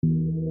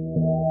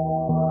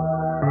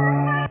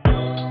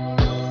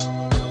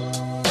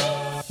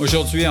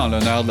Aujourd'hui, en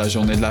l'honneur de la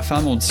Journée de la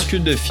femme, on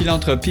discute de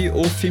philanthropie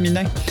au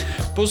féminin.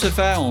 Pour ce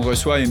faire, on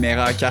reçoit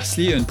Humaira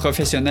Karsli, une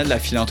professionnelle de la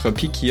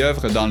philanthropie qui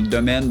œuvre dans le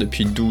domaine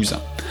depuis 12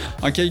 ans.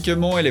 En quelques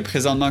mots, elle est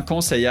présentement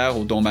conseillère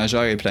aux dons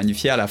majeurs et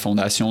planifiés à la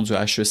fondation du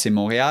HEC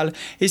Montréal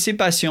et ses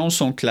passions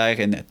sont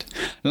claires et nettes.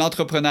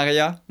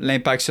 L'entrepreneuriat,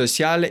 l'impact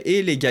social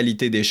et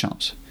l'égalité des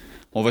chances.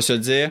 On va se le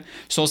dire,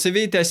 son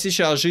CV est assez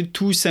chargé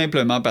tout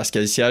simplement parce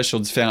qu'elle siège sur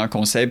différents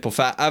conseils pour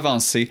faire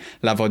avancer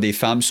la voix des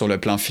femmes sur le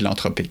plan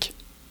philanthropique.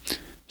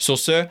 Sur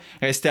ce,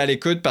 restez à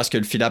l'écoute parce que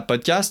le Philap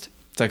Podcast,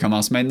 ça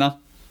commence maintenant.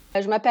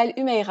 Je m'appelle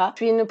Humaira,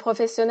 je suis une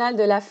professionnelle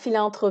de la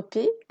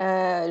philanthropie.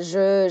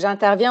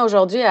 J'interviens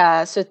aujourd'hui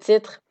à ce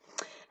titre.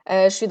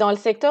 Je suis dans le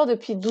secteur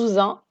depuis 12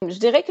 ans. Je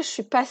dirais que je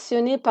suis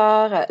passionnée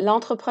par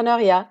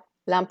l'entrepreneuriat,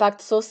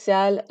 l'impact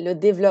social, le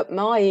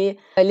développement et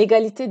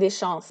l'égalité des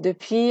chances.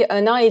 Depuis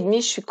 1 an et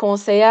demi, je suis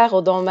conseillère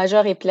aux dons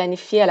majeurs et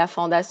planifiés à la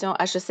Fondation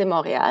HEC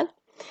Montréal.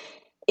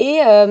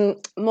 Et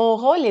mon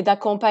rôle est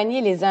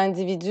d'accompagner les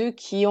individus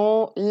qui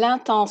ont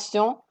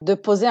l'intention de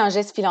poser un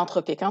geste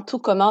philanthropique. Tout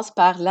commence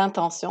par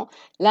l'intention.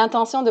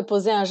 L'intention de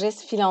poser un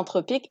geste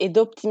philanthropique et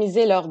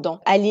d'optimiser leurs dons,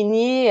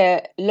 aligner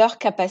leurs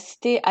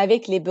capacités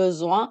avec les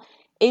besoins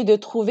et de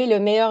trouver le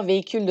meilleur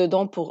véhicule de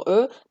dons pour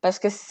eux parce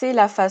que c'est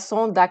la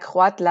façon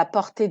d'accroître la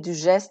portée du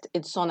geste et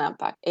de son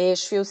impact. Et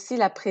je suis aussi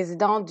la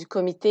présidente du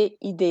comité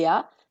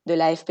IDEA de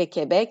l'AFP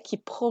Québec qui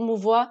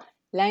promouvoit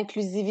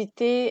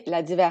l'inclusivité,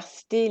 la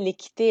diversité,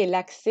 l'équité et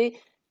l'accès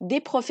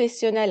des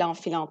professionnels en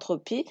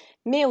philanthropie,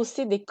 mais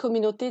aussi des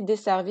communautés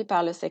desservies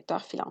par le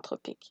secteur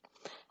philanthropique.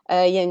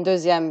 J'ai un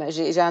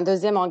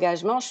deuxième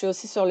engagement. Je suis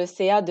aussi sur le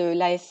CA de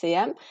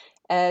l'ASCM.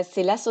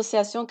 C'est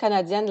l'Association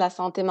canadienne de la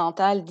santé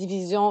mentale,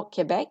 Division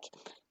Québec,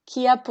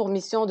 qui a pour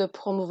mission de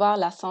promouvoir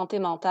la santé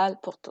mentale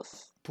pour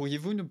tous.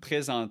 Pourriez-vous nous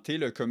présenter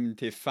le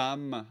comité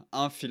femmes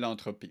en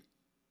philanthropie?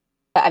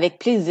 Avec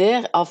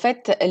plaisir. En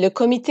fait, le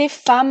comité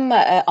femmes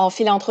en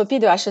philanthropie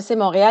de HEC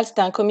Montréal, c'est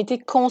un comité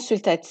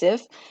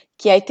consultatif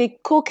qui a été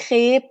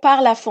co-créé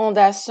par la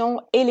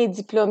Fondation et les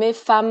diplômés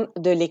femmes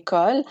de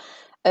l'école.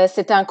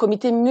 C'est un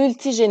comité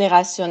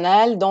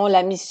multigénérationnel dont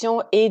la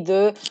mission est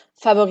de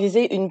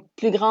favoriser une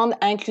plus grande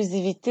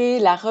inclusivité,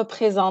 la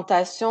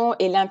représentation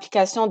et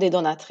l'implication des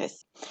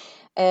donatrices.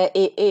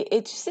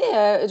 Et tu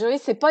sais, Joey,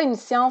 c'est pas une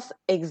science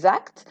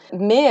exacte,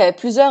 mais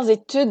plusieurs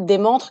études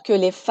démontrent que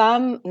les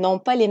femmes n'ont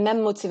pas les mêmes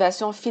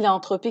motivations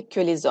philanthropiques que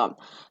les hommes.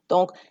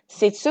 Donc,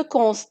 c'est ce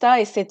constat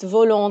et cette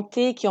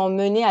volonté qui ont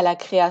mené à la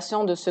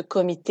création de ce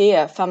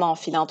comité Femmes en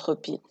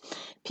philanthropie.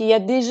 Puis, il y a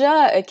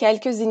déjà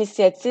quelques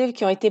initiatives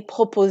qui ont été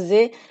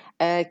proposées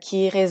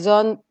qui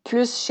résonnent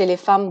plus chez les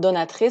femmes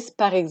donatrices.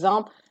 Par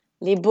exemple,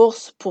 les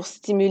bourses pour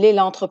stimuler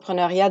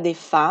l'entrepreneuriat des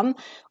femmes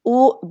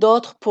ou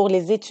d'autres pour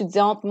les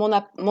étudiantes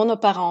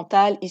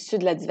monoparentales issues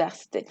de la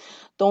diversité.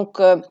 Donc,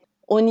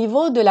 au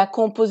niveau de la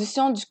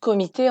composition du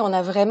comité, on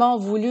a vraiment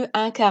voulu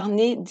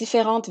incarner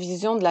différentes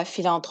visions de la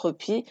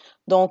philanthropie.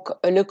 Donc,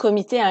 le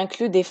comité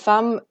inclut des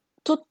femmes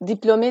toutes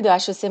diplômées de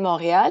HEC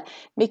Montréal,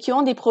 mais qui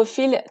ont des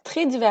profils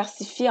très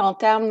diversifiés en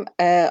termes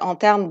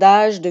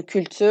d'âge, de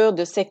culture,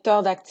 de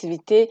secteur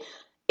d'activité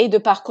et de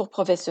parcours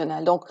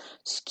professionnel. Donc,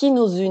 ce qui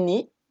nous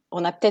unit,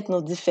 on a peut-être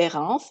nos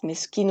différences, mais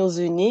ce qui nous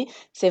unit,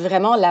 c'est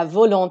vraiment la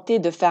volonté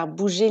de faire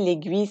bouger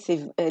l'aiguille, c'est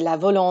la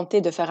volonté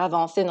de faire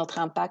avancer notre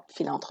impact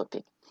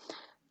philanthropique.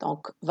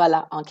 Donc,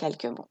 voilà en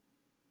quelques mots.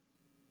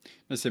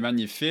 C'est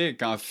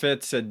magnifique. En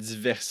fait, cette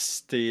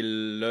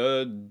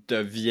diversité-là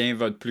devient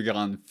votre plus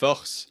grande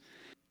force.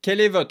 Quel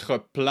est votre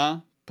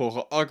plan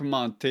pour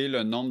augmenter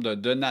le nombre de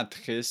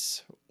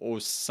donatrices au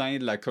sein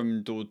de la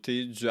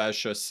communauté du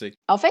HEC?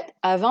 En fait,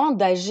 avant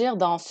d'agir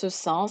dans ce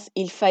sens,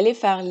 il fallait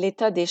faire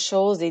l'état des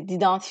choses et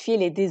d'identifier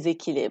les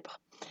déséquilibres.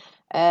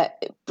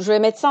 Je vais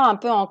mettre ça un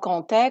peu en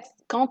contexte.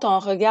 Quand on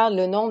regarde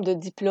le nombre de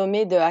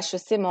diplômés de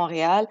HEC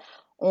Montréal,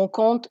 on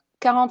compte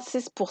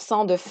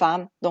 46% de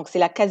femmes, donc c'est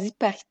la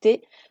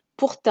quasi-parité.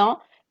 Pourtant,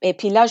 et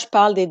puis là, je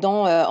parle des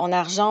dons en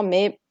argent,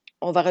 mais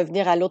on va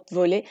revenir à l'autre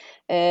volet.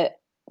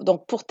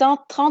 Donc pourtant,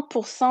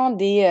 30%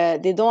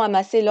 des dons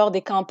amassés lors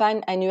des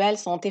campagnes annuelles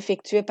sont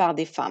effectués par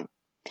des femmes.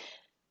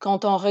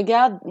 Quand on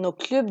regarde nos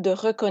clubs de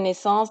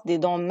reconnaissance des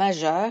dons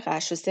majeurs à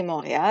HEC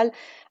Montréal,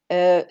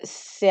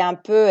 c'est un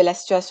peu, la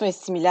situation est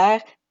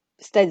similaire,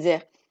 c'est-à-dire,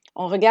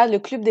 on regarde le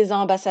club des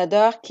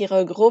ambassadeurs qui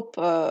regroupe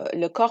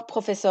le corps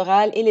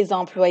professoral et les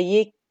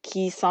employés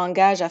qui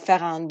s'engagent à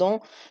faire un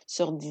don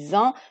sur 10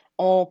 ans,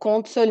 on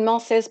compte seulement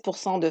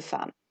 16% de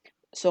femmes.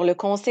 Sur le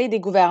Conseil des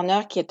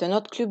gouverneurs, qui est un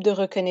autre club de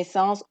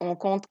reconnaissance, on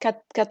compte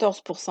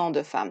 14%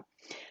 de femmes.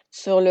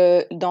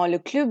 Dans le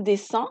club des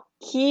 100,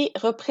 qui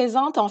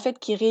représente, en fait,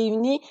 qui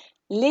réunit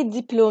les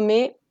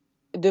diplômés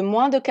de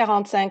moins de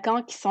 45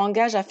 ans qui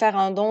s'engagent à faire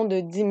un don de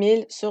 10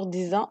 000 sur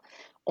 10 ans,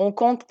 on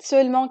compte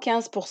seulement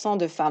 15%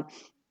 de femmes.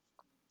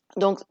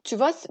 Donc, tu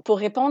vois, pour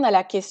répondre à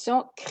la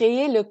question,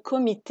 créer le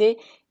comité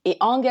et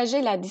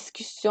engager la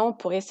discussion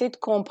pour essayer de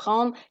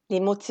comprendre les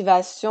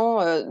motivations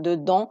de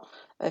dons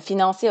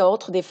financiers et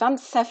autres des femmes,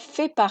 ça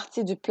fait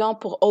partie du plan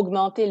pour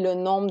augmenter le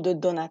nombre de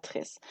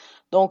donatrices.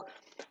 Donc,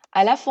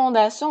 À la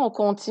Fondation, on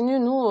continue,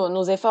 nous,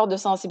 nos efforts de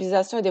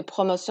sensibilisation et de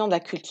promotion de la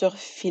culture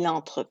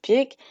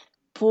philanthropique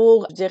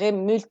pour, je dirais,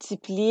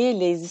 multiplier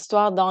les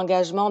histoires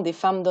d'engagement des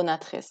femmes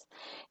donatrices.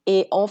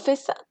 Et on fait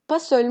ça pas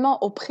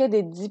seulement auprès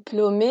des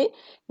diplômés,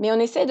 mais on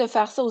essaie de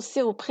faire ça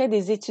aussi auprès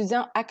des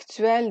étudiants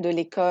actuels de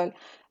l'école.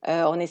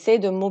 On essaie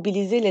de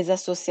mobiliser les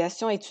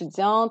associations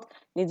étudiantes,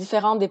 les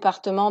différents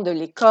départements de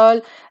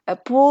l'école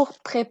pour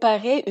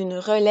préparer une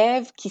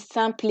relève qui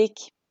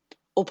s'implique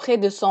auprès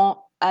de son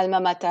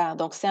alma mater.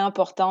 Donc, c'est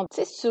important. Tu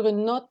sais, sur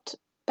une note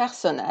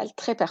personnelle,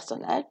 très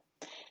personnelle,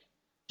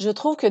 je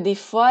trouve que des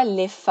fois,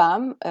 les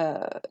femmes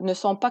ne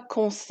sont pas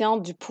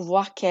conscientes du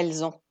pouvoir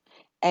qu'elles ont.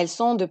 Elles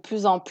sont de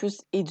plus en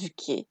plus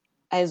éduquées.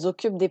 Elles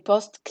occupent des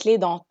postes clés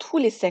dans tous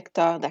les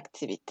secteurs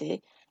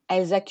d'activité.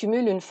 Elles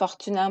accumulent une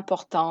fortune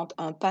importante,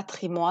 un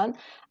patrimoine.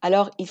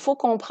 Alors, il faut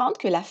comprendre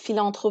que la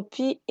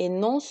philanthropie est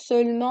non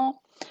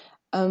seulement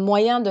un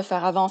moyen de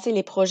faire avancer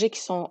les projets qui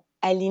sont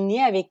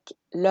alignés avec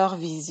leur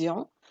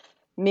vision,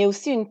 mais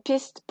aussi une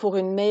piste pour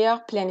une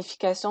meilleure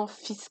planification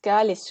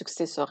fiscale et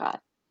successorale.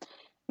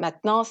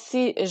 Maintenant,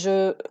 si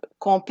je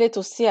complète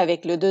aussi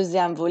avec le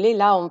deuxième volet,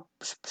 là,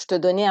 je te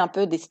donnais un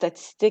peu des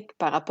statistiques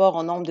par rapport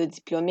au nombre de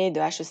diplômés de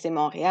HEC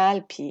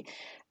Montréal, puis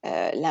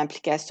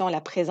l'implication,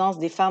 la présence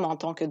des femmes en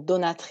tant que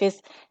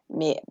donatrices,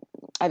 mais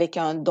avec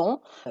un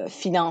don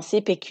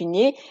financier,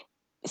 pécunier.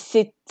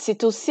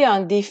 C'est aussi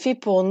un défi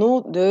pour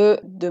nous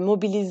de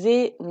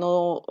mobiliser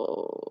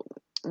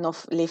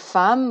les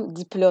femmes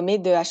diplômées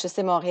de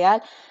HEC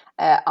Montréal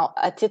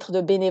à titre de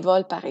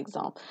bénévole, par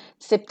exemple.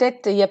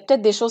 Il y a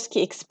peut-être des choses qui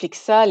expliquent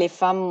ça. Les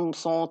femmes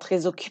sont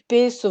très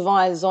occupées. Souvent,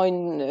 elles ont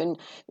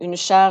une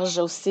charge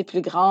aussi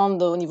plus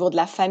grande au niveau de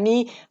la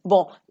famille.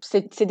 Bon,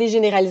 c'est des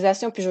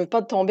généralisations, puis je veux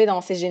pas tomber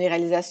dans ces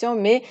généralisations,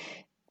 mais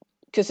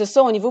que ce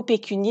soit au niveau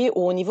pécunier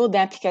ou au niveau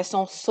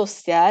d'implication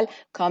sociale,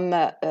 comme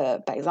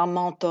par exemple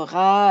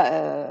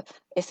mentorat,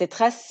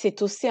 etc.,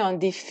 c'est aussi un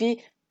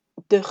défi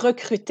de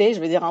recruter, je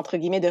veux dire entre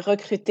guillemets, de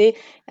recruter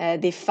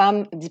des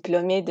femmes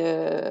diplômées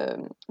de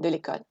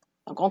l'école.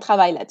 Donc, on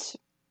travaille là-dessus.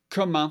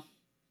 Comment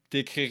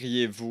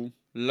décririez-vous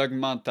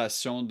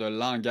l'augmentation de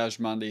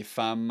l'engagement des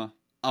femmes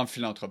en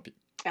philanthropie?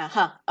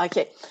 Ah,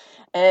 OK.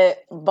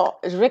 Bon,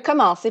 je vais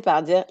commencer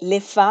par dire,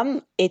 les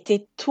femmes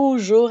étaient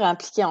toujours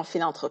impliquées en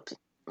philanthropie.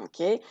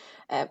 OK?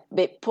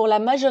 Mais pour la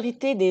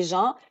majorité des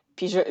gens,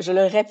 puis je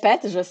le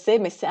répète, je sais,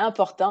 mais c'est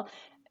important.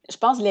 Je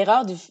pense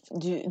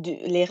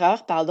que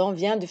l'erreur, pardon,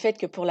 vient du fait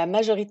que pour la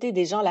majorité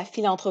des gens, la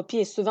philanthropie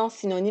est souvent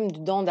synonyme du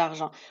don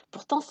d'argent.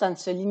 Pourtant, ça ne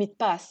se limite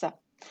pas à ça.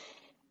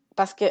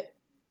 Parce que,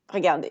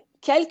 regardez,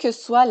 quelle que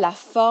soit la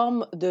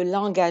forme de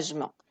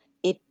l'engagement,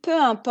 et peu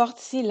importe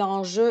si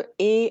l'enjeu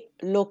est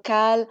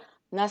local,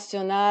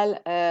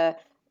 national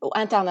ou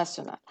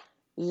international,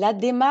 la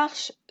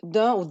démarche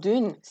d'un ou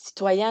d'une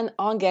citoyenne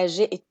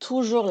engagée est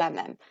toujours la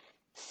même.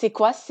 C'est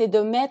quoi? C'est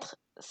de mettre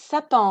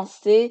sa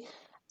pensée,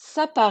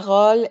 sa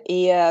parole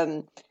et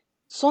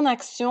son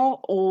action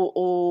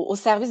au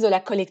service de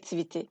la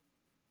collectivité.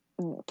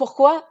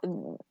 Pourquoi?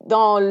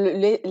 Dans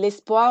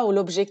l'espoir ou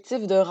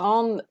l'objectif de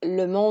rendre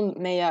le monde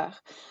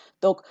meilleur.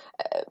 Donc,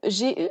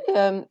 j'ai eu,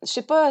 je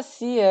sais pas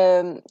si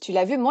tu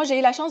l'as vu, moi j'ai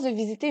eu la chance de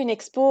visiter une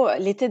expo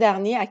l'été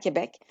dernier à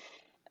Québec,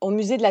 au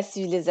Musée de la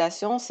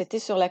Civilisation. C'était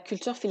sur la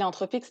culture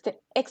philanthropique,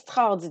 c'était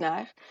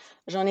extraordinaire.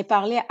 J'en ai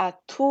parlé à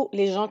tous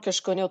les gens que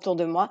je connais autour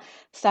de moi.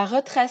 Ça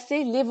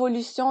retraçait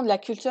l'évolution de la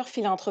culture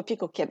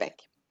philanthropique au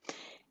Québec.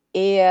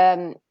 Et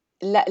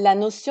la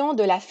notion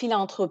de la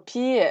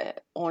philanthropie,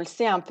 on le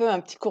sait un peu,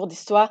 un petit cours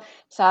d'histoire,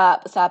 ça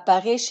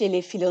apparaît chez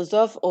les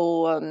philosophes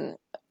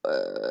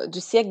du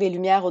siècle des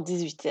Lumières au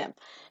 18e.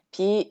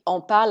 Puis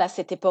on parle à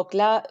cette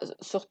époque-là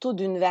surtout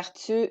d'une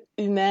vertu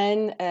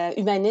humaine,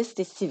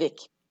 humaniste et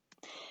civique.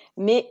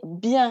 Mais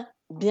bien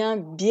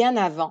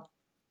avant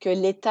que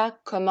l'État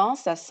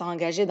commence à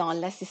s'engager dans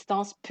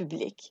l'assistance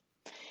publique.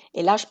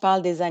 Et là, je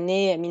parle des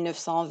années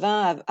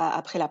 1920,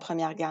 après la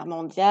Première Guerre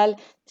mondiale.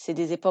 C'est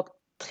des époques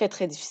très,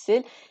 très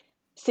difficiles.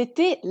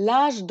 C'était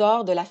l'âge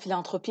d'or de la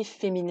philanthropie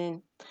féminine.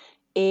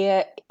 Et,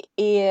 euh,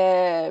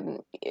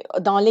 et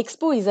dans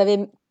l'expo, ils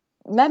avaient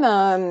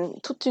même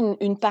toute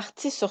une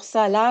partie sur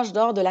ça, l'âge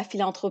d'or de la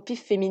philanthropie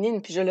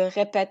féminine. Puis je le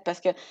répète parce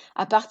que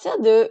à partir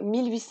de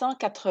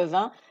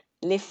 1880,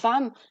 les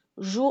femmes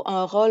jouent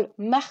un rôle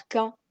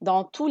marquant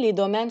dans tous les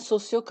domaines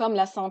sociaux comme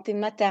la santé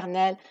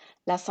maternelle,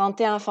 la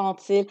santé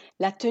infantile,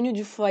 la tenue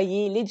du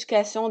foyer,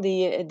 l'éducation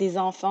des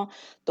enfants.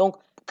 Donc,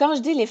 quand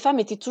je dis les femmes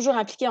étaient toujours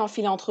impliquées en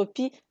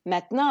philanthropie,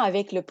 maintenant,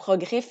 avec le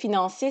progrès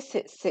financier,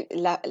 c'est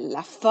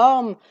la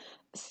forme,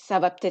 ça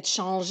va peut-être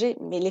changer,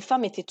 mais les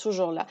femmes étaient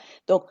toujours là.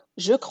 Donc,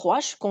 je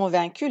suis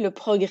convaincue, le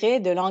progrès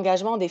de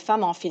l'engagement des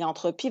femmes en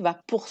philanthropie va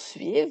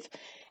poursuivre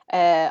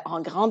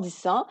en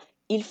grandissant.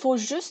 Il faut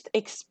juste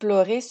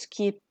explorer ce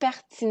qui est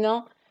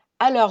pertinent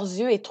à leurs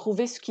yeux et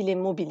trouver ce qui les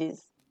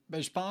mobilise.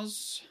 Ben, je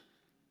pense,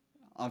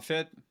 en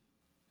fait,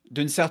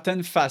 d'une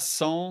certaine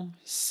façon,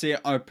 c'est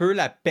un peu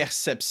la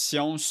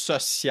perception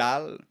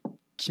sociale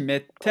qui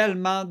met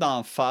tellement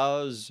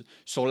d'emphase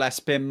sur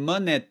l'aspect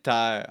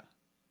monétaire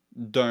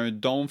d'un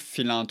don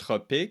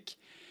philanthropique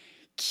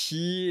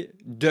qui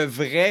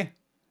devrait,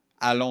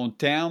 à long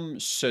terme,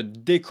 se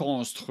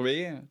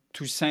déconstruire,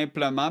 tout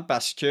simplement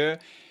parce que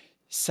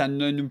ça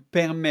ne nous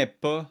permet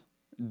pas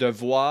de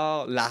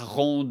voir la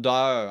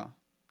rondeur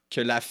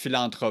que la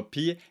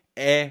philanthropie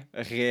est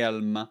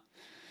réellement.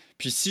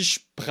 Puis si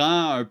je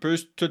prends un peu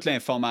toute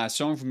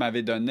l'information que vous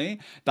m'avez donnée,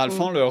 dans le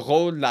fond, Mm. le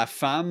rôle de la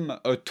femme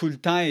a tout le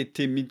temps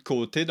été mis de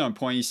côté d'un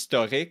point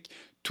historique,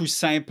 tout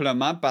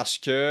simplement parce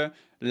que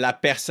la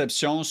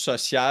perception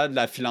sociale de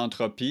la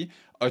philanthropie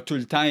a tout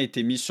le temps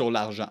été mise sur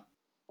l'argent.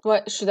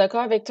 Ouais, je suis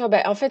d'accord avec toi.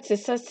 Ben, en fait, c'est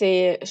ça,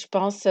 je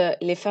pense,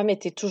 les femmes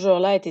étaient toujours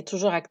là, étaient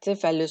toujours actives,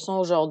 elles le sont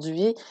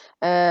aujourd'hui.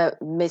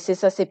 Mais c'est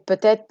ça, c'est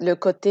peut-être le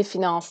côté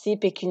financier,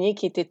 pécunier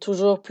qui était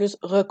toujours plus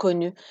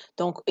reconnu.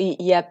 Donc,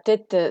 il y a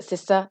peut-être, c'est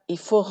ça, il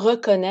faut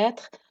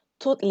reconnaître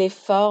toutes les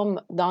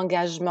formes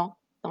d'engagement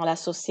dans la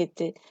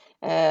société.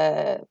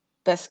 Euh,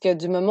 Parce que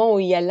du moment où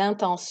il y a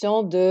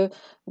l'intention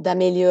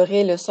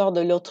d'améliorer le sort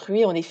de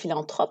l'autrui, on est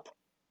philanthrope,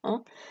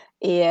 hein.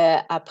 Et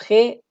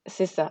après,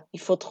 c'est ça, il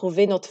faut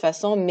trouver notre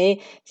façon, mais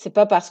c'est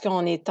pas parce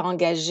qu'on est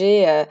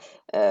engagé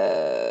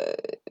euh,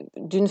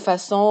 d'une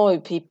façon et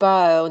puis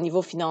pas au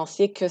niveau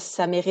financier que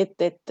ça mérite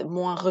d'être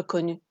moins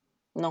reconnu.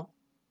 Non,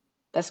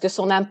 parce que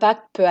son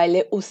impact peut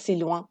aller aussi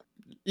loin.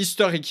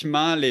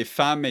 Historiquement, les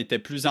femmes étaient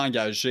plus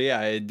engagées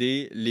à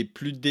aider les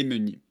plus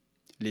démunis,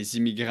 les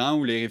immigrants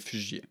ou les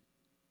réfugiés.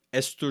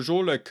 Est-ce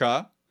toujours le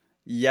cas?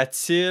 Y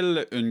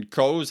a-t-il une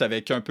cause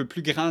avec un peu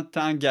plus grand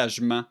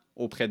engagement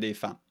auprès des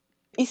femmes?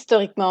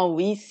 Historiquement,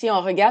 oui. Si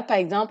on regarde, par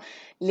exemple,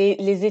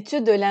 les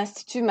études de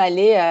l'Institut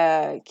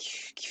Mallet,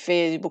 qui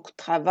fait beaucoup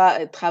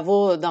de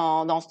travaux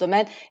dans ce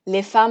domaine,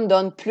 les femmes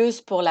donnent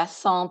plus pour la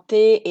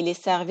santé et les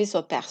services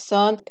aux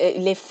personnes.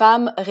 Les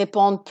femmes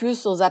répondent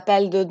plus aux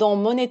appels de dons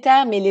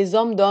monétaires, mais les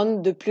hommes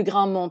donnent de plus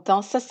grands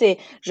montants. Ça,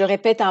 je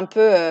répète un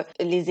peu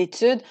les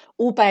études.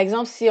 Ou, par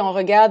exemple, si on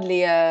regarde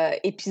les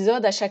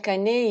épisodes, à chaque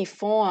année, ils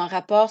font un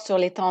rapport sur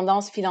les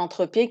tendances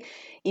philanthropiques.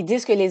 Ils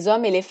disent que les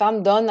hommes et les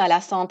femmes donnent à la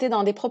santé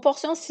dans des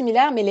proportions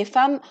similaires, mais les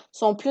femmes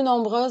sont plus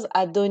nombreuses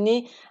à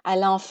donner à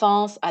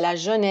l'enfance, à la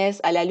jeunesse,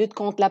 à la lutte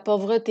contre la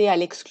pauvreté, à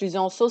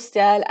l'exclusion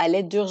sociale, à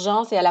l'aide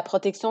d'urgence et à la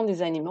protection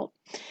des animaux.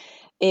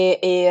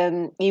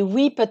 Et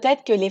oui,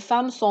 peut-être que les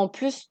femmes sont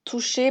plus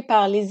touchées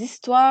par les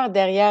histoires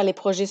derrière les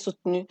projets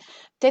soutenus.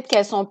 Peut-être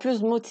qu'elles sont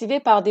plus motivées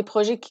par des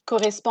projets qui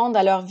correspondent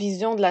à leur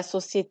vision de la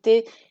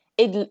société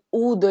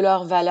ou de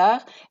leurs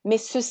valeurs, mais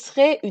ce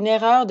serait une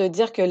erreur de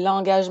dire que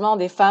l'engagement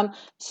des femmes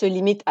se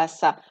limite à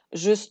ça,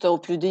 juste aux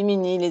plus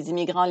démunis, les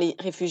immigrants, les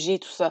réfugiés,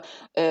 tout ça.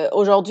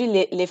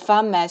 Aujourd'hui, les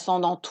femmes, elles sont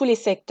dans tous les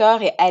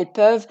secteurs et elles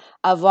peuvent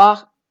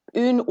avoir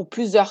une ou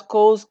plusieurs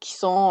causes qui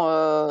sont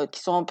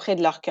près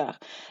de leur cœur.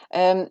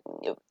 Euh,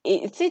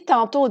 et tu sais,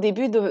 tantôt au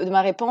début de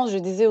ma réponse, je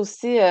disais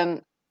aussi,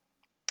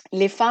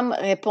 les femmes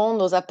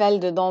répondent aux appels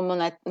de dons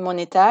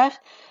monétaires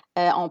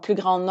en plus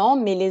grand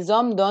nombre, mais les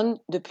hommes donnent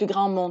de plus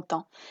grands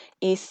montants.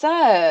 Et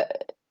ça,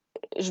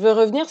 je veux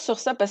revenir sur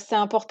ça parce que c'est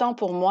important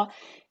pour moi.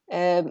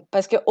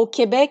 Parce qu'au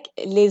Québec,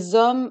 les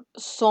hommes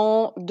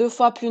sont 2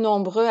 fois plus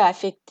nombreux à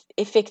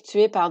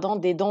effectuer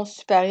des dons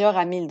supérieurs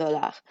à 1 000 $.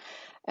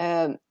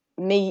 Euh,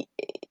 mais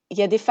il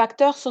y a des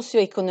facteurs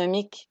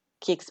socio-économiques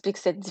qui expliquent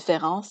cette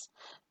différence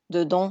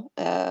de dons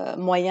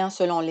moyens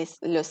selon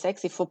le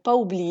sexe. Il ne faut pas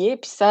oublier,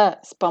 puis ça,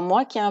 c'est pas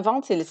moi qui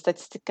invente, c'est les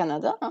Statistiques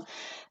Canada, hein.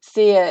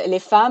 C'est les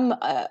femmes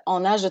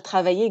en âge de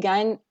travailler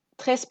gagnent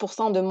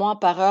 13% de moins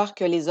par heure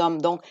que les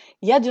hommes. Donc,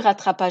 il y a du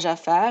rattrapage à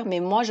faire, mais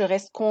moi, je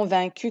reste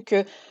convaincue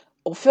que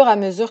au fur et à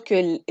mesure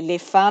que les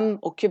femmes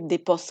occupent des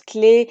postes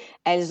clés,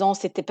 elles ont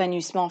cet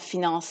épanouissement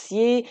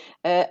financier,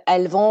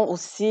 elles vont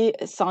aussi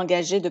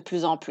s'engager de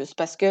plus en plus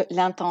parce que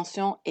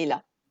l'intention est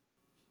là.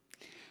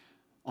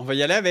 On va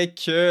y aller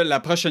avec la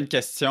prochaine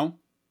question.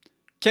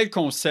 Quel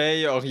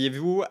conseil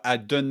auriez-vous à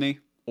donner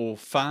aux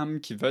femmes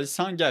qui veulent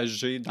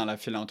s'engager dans la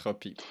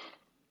philanthropie?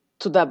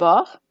 Tout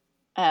d'abord,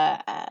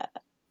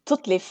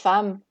 toutes les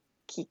femmes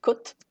qui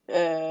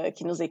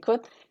nous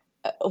écoutent,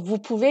 vous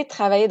pouvez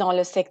travailler dans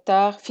le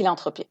secteur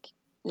philanthropique.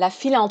 La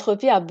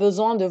philanthropie a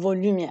besoin de vos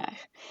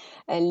lumières.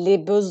 Les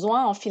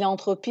besoins en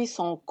philanthropie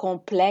sont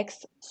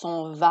complexes,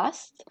 sont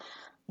vastes.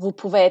 Vous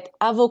pouvez être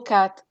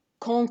avocate,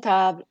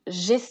 comptable,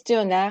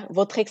 gestionnaire.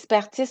 Votre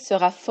expertise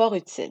sera fort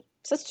utile.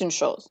 Ça, c'est une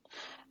chose.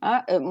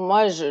 Hein?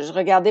 Moi, je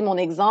regardais mon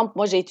exemple.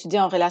 Moi, j'ai étudié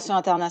en relations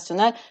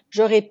internationales.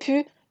 J'aurais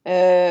pu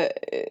euh,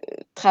 euh,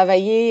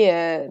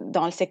 travailler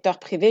dans le secteur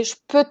privé. Je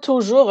peux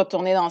toujours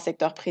retourner dans le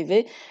secteur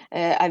privé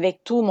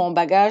avec tout mon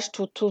bagage,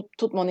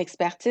 toute mon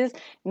expertise.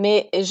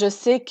 Mais je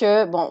sais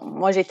que, bon,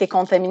 moi, j'ai été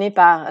contaminée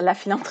par la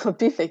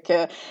philanthropie, fait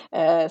que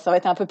ça va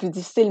être un peu plus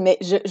difficile. Mais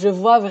je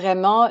vois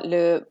vraiment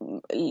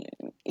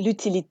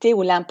l'utilité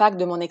ou l'impact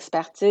de mon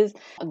expertise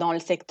dans le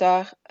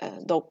secteur.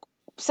 Donc,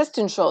 ça, c'est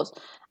une chose.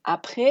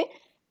 Après,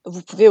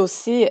 vous pouvez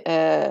aussi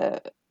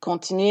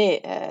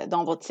continuer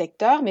dans votre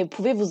secteur, mais vous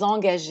pouvez vous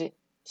engager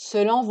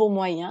selon vos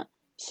moyens,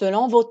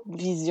 selon votre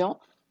vision,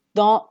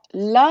 dans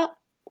là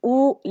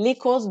ou les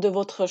causes de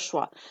votre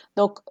choix.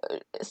 Donc,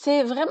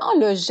 c'est vraiment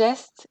le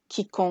geste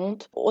qui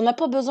compte. On n'a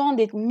pas besoin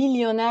d'être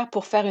millionnaire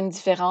pour faire une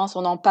différence.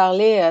 On en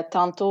parlait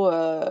tantôt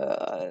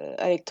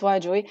avec toi,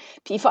 Joey.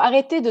 Puis il faut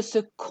arrêter de se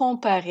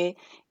comparer.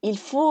 Il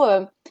faut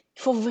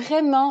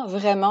vraiment,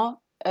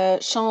 vraiment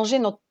changer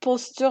notre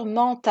posture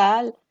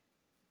mentale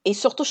et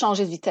surtout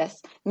changer de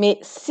vitesse. Mais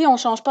si on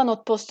change pas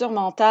notre posture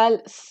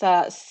mentale,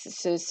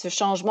 ce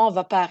changement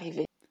va pas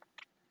arriver.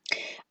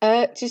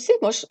 Tu sais,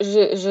 moi,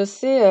 je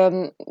sais,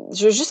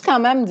 je veux juste quand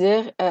même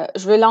dire,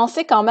 je veux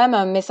lancer quand même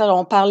un message.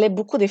 On parlait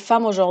beaucoup des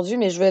femmes aujourd'hui,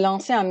 mais je vais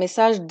lancer un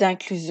message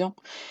d'inclusion.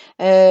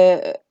 Euh,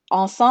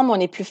 Ensemble, on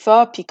est plus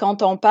fort. Puis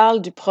quand on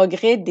parle du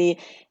progrès des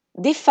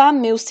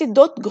femmes, mais aussi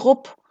d'autres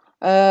groupes,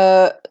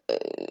 euh,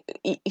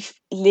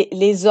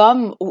 les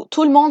hommes,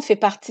 tout le monde fait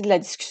partie de la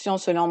discussion,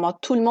 selon moi.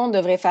 Tout le monde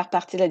devrait faire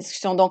partie de la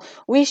discussion. Donc,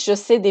 oui, je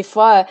sais, des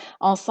fois,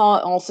 on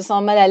se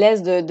sent mal à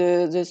l'aise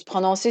de se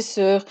prononcer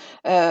sur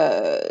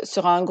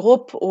un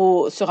groupe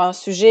ou sur un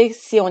sujet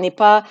si on n'est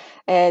pas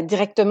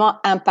directement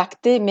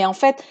impacté. Mais en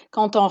fait,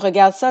 quand on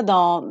regarde ça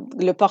dans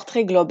le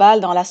portrait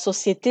global, dans la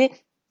société,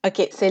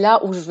 OK, c'est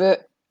là où je veux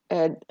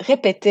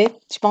répéter,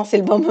 je pense que c'est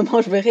le bon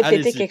moment, je veux répéter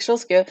Allez-y. quelque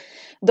chose que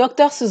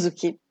Dr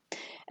Suzuki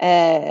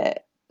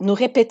nous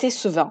répétait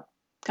souvent.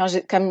 Comme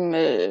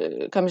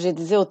je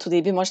disais au tout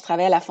début, moi, je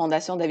travaillais à la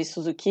Fondation David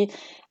Suzuki.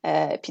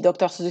 Puis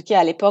Dr Suzuki,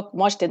 à l'époque,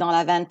 moi, j'étais dans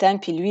la vingtaine,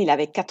 puis lui, il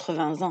avait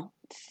 80 ans.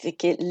 C'est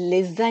que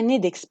les années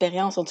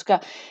d'expérience, en tout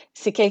cas,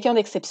 c'est quelqu'un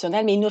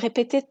d'exceptionnel, mais il nous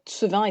répétait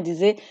souvent, il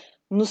disait,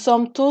 nous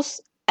sommes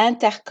tous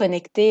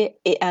interconnectés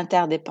et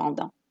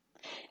interdépendants.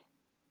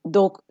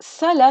 Donc,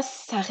 ça, là,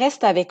 ça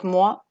reste avec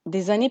moi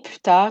des années plus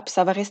tard, puis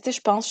ça va rester,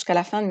 je pense, jusqu'à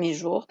la fin de mes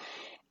jours.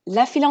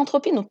 La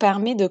philanthropie nous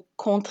permet de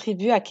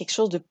contribuer à quelque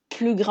chose de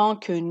plus grand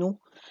que nous.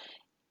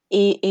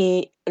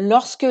 Et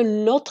lorsque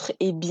l'autre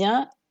est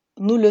bien,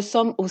 nous le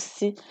sommes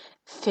aussi.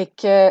 Fait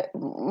que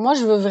moi,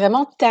 je veux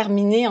vraiment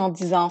terminer en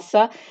disant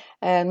ça.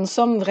 Nous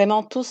sommes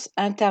vraiment tous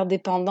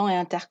interdépendants et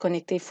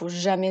interconnectés. Il faut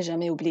jamais,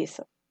 jamais oublier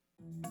ça.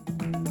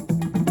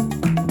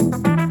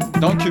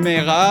 Donc,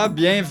 Humaira,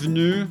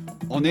 bienvenue.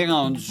 On est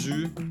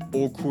rendu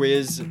au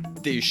quiz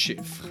des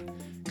chiffres.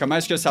 Comment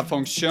est-ce que ça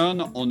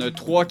fonctionne? On a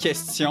 3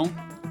 questions.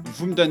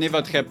 Vous me donnez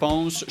votre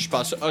réponse, je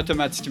passe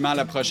automatiquement à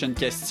la prochaine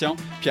question,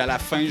 puis à la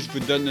fin, je vous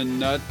donne une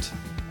note,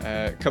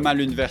 comme à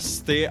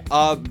l'université,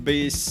 A,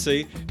 B,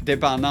 C,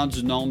 dépendant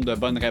du nombre de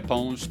bonnes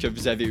réponses que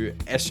vous avez eues.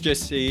 Est-ce que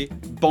c'est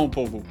bon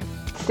pour vous?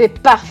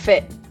 C'est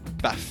parfait.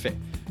 Parfait.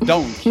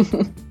 Donc,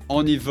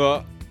 on y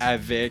va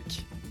avec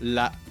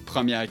la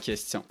première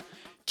question.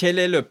 Quel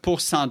est le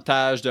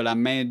pourcentage de la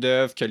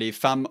main-d'œuvre que les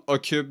femmes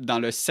occupent dans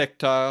le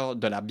secteur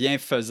de la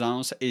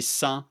bienfaisance et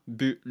sans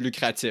but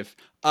lucratif?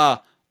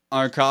 A,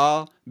 un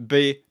quart, B,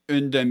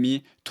 une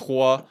demi,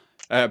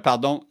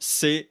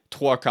 C,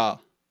 trois quarts.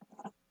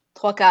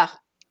 3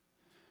 quarts.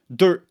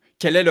 2.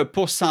 Quel est le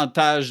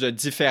pourcentage de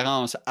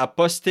différence à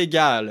poste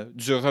égal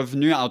du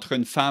revenu entre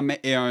une femme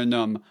et un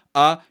homme?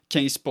 A,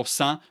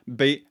 15%,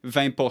 B,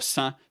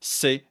 20%,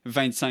 C,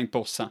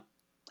 25%.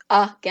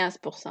 A,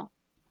 15%.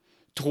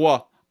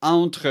 3.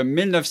 Entre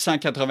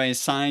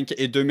 1985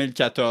 et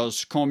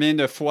 2014, combien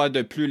de fois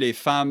de plus les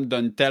femmes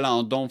donnent-elles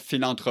en dons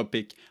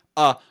philanthropiques?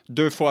 A,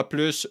 2 fois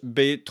plus,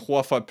 B,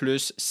 3 fois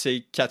plus,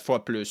 C, 4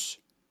 fois plus.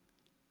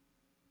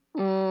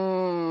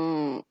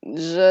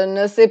 Je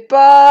ne sais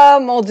pas,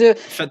 mon Dieu.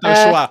 Faites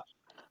un choix.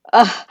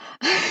 Ah,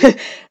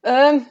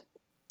 euh,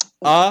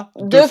 A,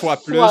 2 deux fois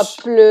fois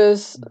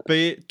plus, plus.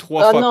 B,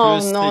 3 fois Non,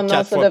 plus, non, C, non, 4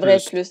 ça fois devrait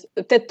être plus. plus.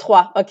 Peut-être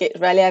 3. OK, je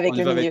vais aller avec On y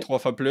le va avec milieu. 3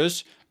 fois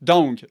plus.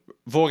 Donc,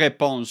 vos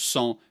réponses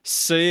sont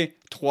C,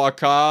 3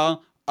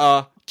 quarts,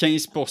 A,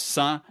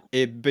 15%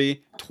 et B,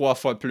 3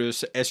 fois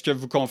plus. Est-ce que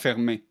vous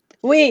confirmez?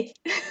 Oui!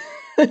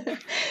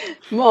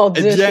 Mon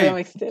Eh Dieu, je suis bien, vraiment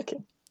excitée. OK.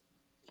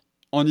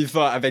 on y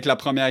va avec la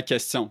première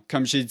question.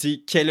 Comme j'ai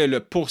dit, quel est le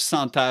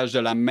pourcentage de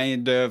la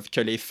main-d'œuvre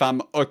que les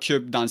femmes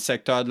occupent dans le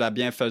secteur de la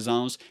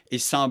bienfaisance et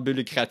sans but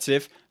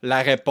lucratif?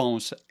 La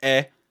réponse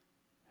est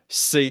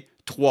C,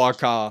 3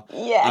 quarts.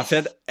 En Yes!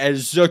 fait,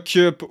 elles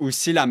occupent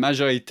aussi la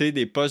majorité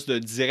des postes de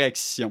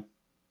direction.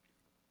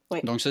 Oui.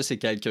 Donc ça, c'est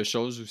quelque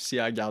chose aussi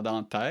à garder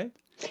en tête.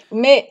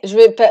 Mais je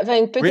vais faire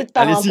une Oui, petite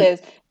allez-y.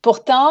 parenthèse.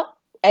 Pourtant,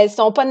 elles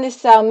sont pas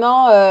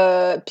nécessairement,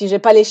 puis j'ai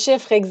pas les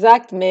chiffres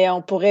exacts, mais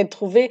on pourrait le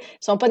trouver,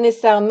 sont pas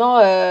nécessairement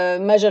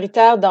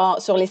majoritaires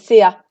sur les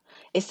CA.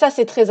 Et ça,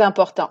 c'est très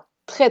important.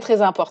 Très,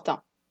 très important.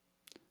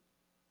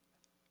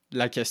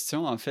 La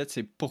question, en fait,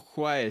 c'est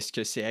pourquoi est-ce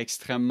que c'est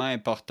extrêmement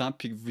important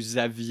puis que vous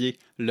aviez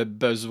le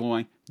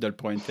besoin de le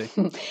pointer?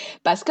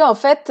 Parce qu'en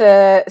fait,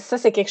 ça,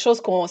 c'est quelque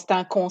chose c'est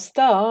un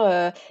constat,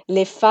 hein,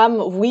 les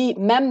femmes, oui,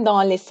 même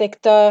dans les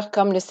secteurs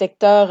comme le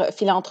secteur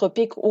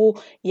philanthropique où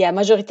il y a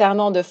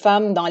majoritairement de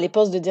femmes dans les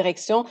postes de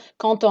direction,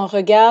 quand on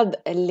regarde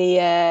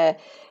les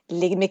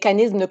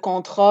mécanismes de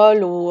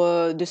contrôle ou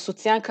de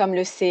soutien comme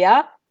le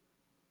CA,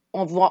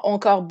 on voit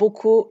encore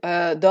beaucoup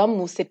d'hommes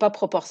où c'est pas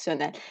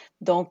proportionnel.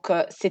 Donc,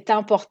 c'est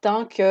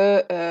important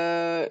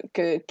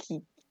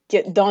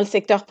que dans le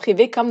secteur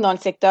privé comme dans le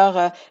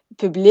secteur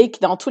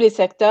public, dans tous les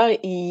secteurs,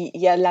 il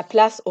y a de la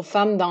place aux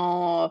femmes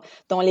dans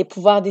les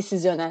pouvoirs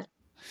décisionnels.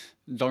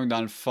 Donc,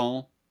 dans le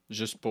fond,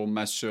 juste pour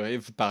m'assurer,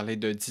 vous parlez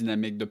de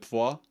dynamique de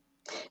pouvoir?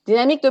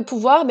 Dynamique de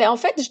pouvoir, en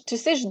fait, tu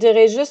sais, je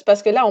dirais juste,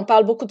 parce que là, on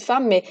parle beaucoup de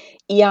femmes, mais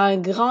il y a un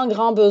grand,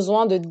 grand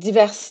besoin de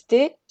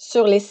diversité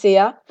sur les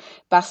CA,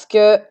 parce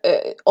que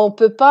on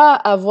peut pas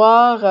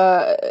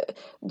avoir,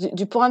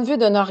 du point de vue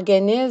d'un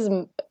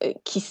organisme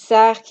qui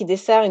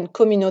dessert une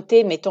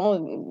communauté, mettons,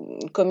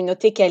 une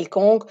communauté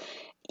quelconque,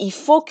 il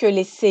faut que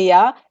les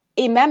CA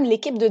et même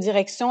l'équipe de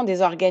direction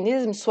des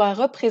organismes soient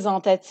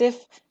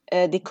représentatifs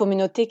des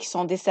communautés qui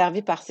sont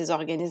desservies par ces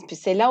organismes. Puis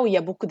c'est là où il y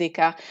a beaucoup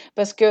d'écart.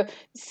 Parce que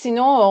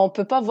sinon, on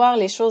peut pas voir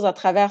les choses à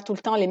travers tout le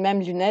temps les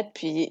mêmes lunettes.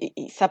 Puis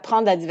ça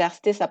prend de la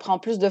diversité, ça prend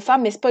plus de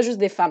femmes, mais c'est pas juste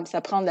des femmes,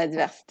 ça prend de la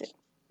diversité.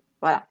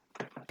 Voilà.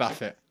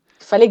 Parfait.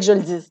 Il fallait que je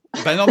le dise.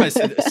 Ben non, mais si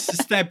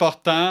c'est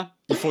important,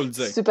 il faut le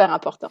dire. Super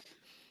important.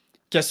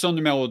 Question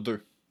numéro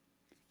 2.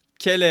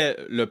 Quel est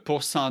le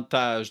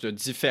pourcentage de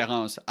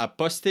différence à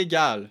poste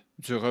égal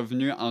du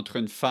revenu entre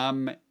une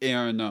femme et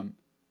un homme?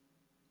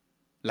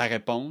 La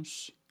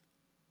réponse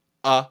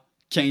A,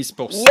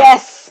 15%.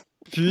 Yes!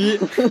 Puis,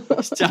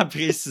 je tiens à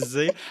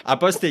préciser, à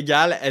poste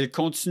égal, elle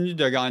continue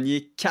de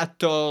gagner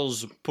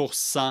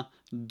 14%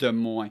 de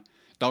moins.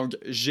 Donc,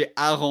 j'ai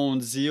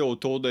arrondi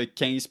autour de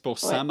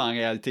 15%, mais en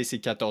réalité, c'est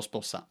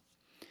 14%.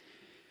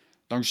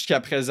 Donc, jusqu'à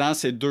présent,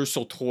 c'est 2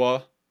 sur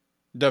 3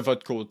 de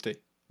votre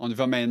côté. On y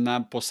va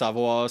maintenant pour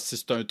savoir si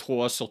c'est un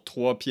 3 sur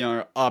 3 puis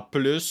un A+.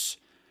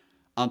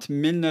 Entre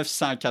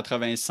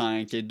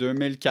 1985 et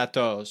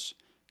 2014,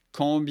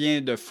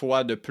 combien de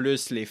fois de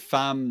plus les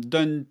femmes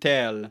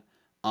donnent-elles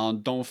en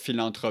dons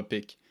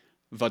philanthropiques?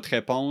 Votre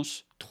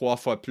réponse, 3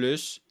 fois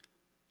plus.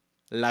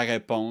 La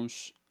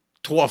réponse,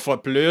 3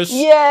 fois plus.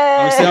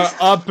 Yes! Donc, c'est un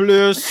A+.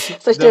 Ça,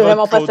 je n'étais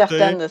vraiment pas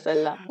certaine de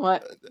celle-là. Ouais.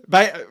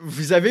 Ben,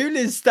 vous avez eu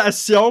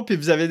l'hésitation, puis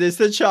vous avez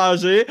décidé de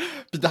changer.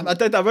 Puis dans ma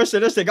tête à moi,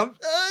 j'étais comme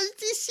 « Ah,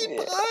 c'est si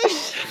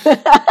proche! »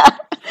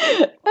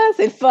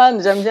 C'est le fun.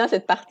 J'aime bien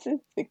cette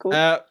partie. C'est cool.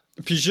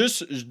 Puis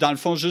juste, dans le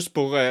fond, juste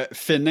pour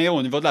finir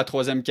au niveau de la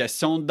troisième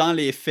question, dans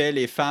les faits,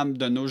 les femmes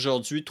donnent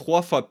aujourd'hui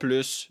 3 fois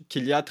plus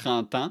qu'il y a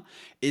 30 ans.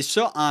 Et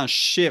ça, en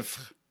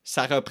chiffres,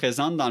 ça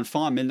représente, dans le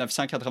fond, en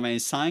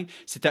 1985,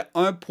 c'était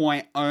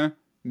 1,1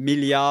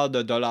 milliard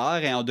de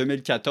dollars. Et en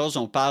 2014,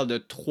 on parle de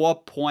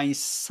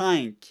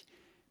 3,5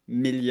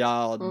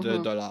 milliards de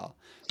dollars.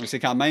 Donc, c'est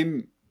quand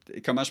même,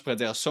 comment je pourrais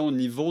dire ça, au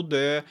niveau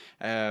de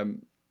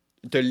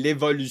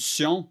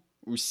l'évolution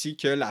aussi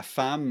que la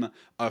femme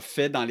a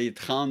fait dans les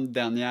 30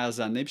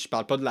 dernières années. Puis je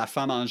parle pas de la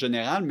femme en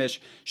général, mais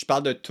je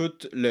parle de tout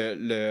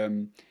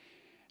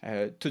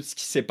tout ce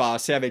qui s'est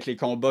passé avec les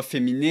combats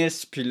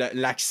féministes, puis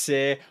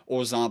l'accès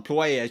aux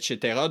emplois,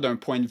 etc. D'un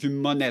point de vue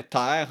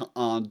monétaire,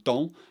 en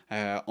dons,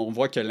 on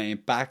voit que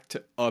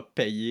l'impact a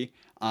payé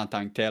en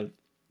tant que tel.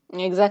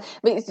 Exact.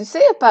 Mais tu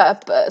sais,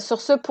 sur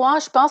ce point,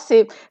 je pense que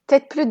c'est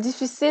peut-être plus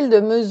difficile de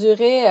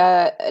mesurer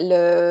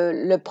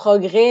le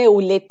progrès ou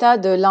l'état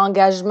de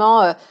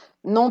l'engagement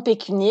non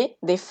pécunier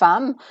des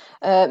femmes.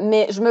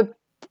 Mais je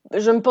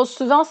me pose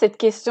souvent cette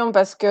question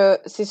parce que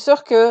c'est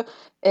sûr que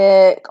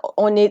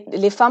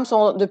les femmes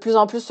sont de plus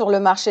en plus sur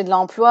le marché de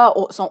l'emploi,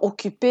 sont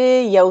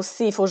occupées. Il y a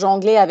aussi, il faut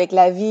jongler avec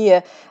la vie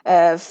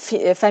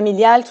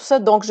familiale, tout ça.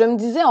 Donc, je me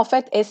disais, en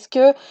fait,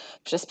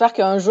 j'espère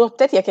qu'un jour,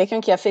 peut-être il y a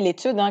quelqu'un qui a fait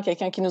l'étude,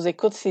 quelqu'un qui nous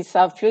écoute, s'ils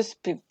savent plus,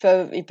 puis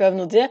ils peuvent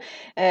nous dire.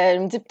 Je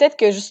me dis peut-être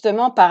que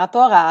justement, par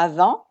rapport à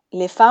avant,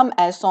 les femmes,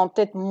 elles sont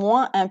peut-être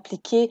moins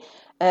impliquées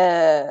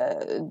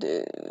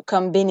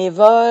comme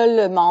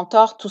bénévoles,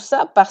 mentors, tout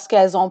ça, parce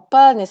qu'elles n'ont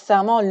pas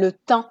nécessairement le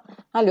temps.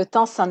 Le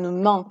temps, ça nous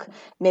manque.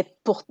 Mais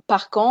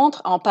par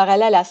contre, en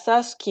parallèle à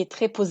ça, ce qui est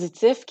très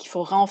positif, qu'il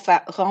faut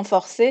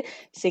renforcer,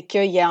 c'est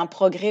qu'il y a un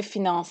progrès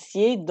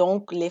financier.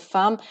 Donc, les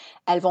femmes,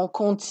 elles vont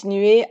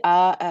continuer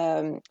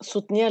à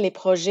soutenir les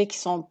projets qui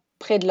sont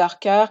près de leur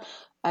cœur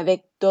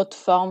avec d'autres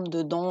formes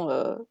de dons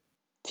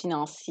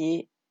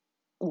financiers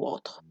ou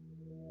autres.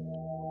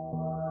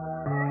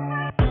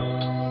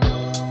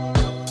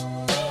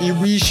 Et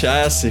oui,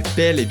 chers, c'est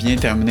bel et bien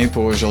terminé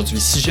pour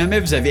aujourd'hui. Si jamais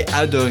vous avez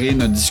adoré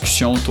notre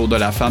discussion autour de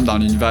la femme dans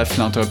l'univers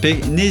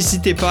philanthropique,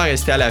 n'hésitez pas à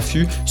rester à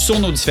l'affût sur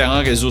nos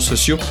différents réseaux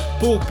sociaux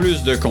pour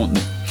plus de contenu.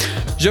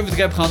 Je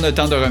voudrais prendre le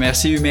temps de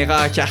remercier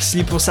Humera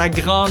Carsley pour sa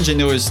grande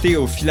générosité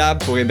au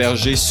Philab pour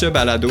héberger ce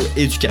balado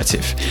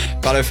éducatif.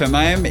 Par le fait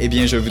même,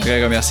 je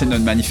voudrais remercier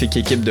notre magnifique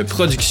équipe de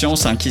production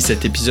sans qui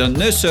cet épisode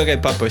ne serait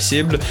pas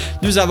possible.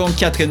 Nous avons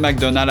Catherine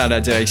McDonald à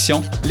la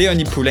direction,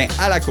 Léonie Poulain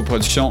à la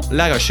coproduction,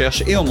 la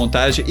recherche et au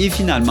montage et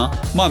finalement,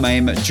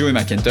 moi-même, Joey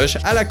McIntosh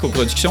à la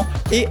coproduction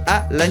et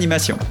à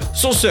l'animation.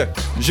 Sur ce,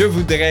 je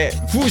voudrais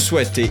vous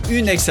souhaiter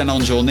une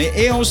excellente journée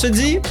et on se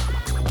dit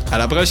à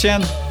la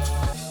prochaine!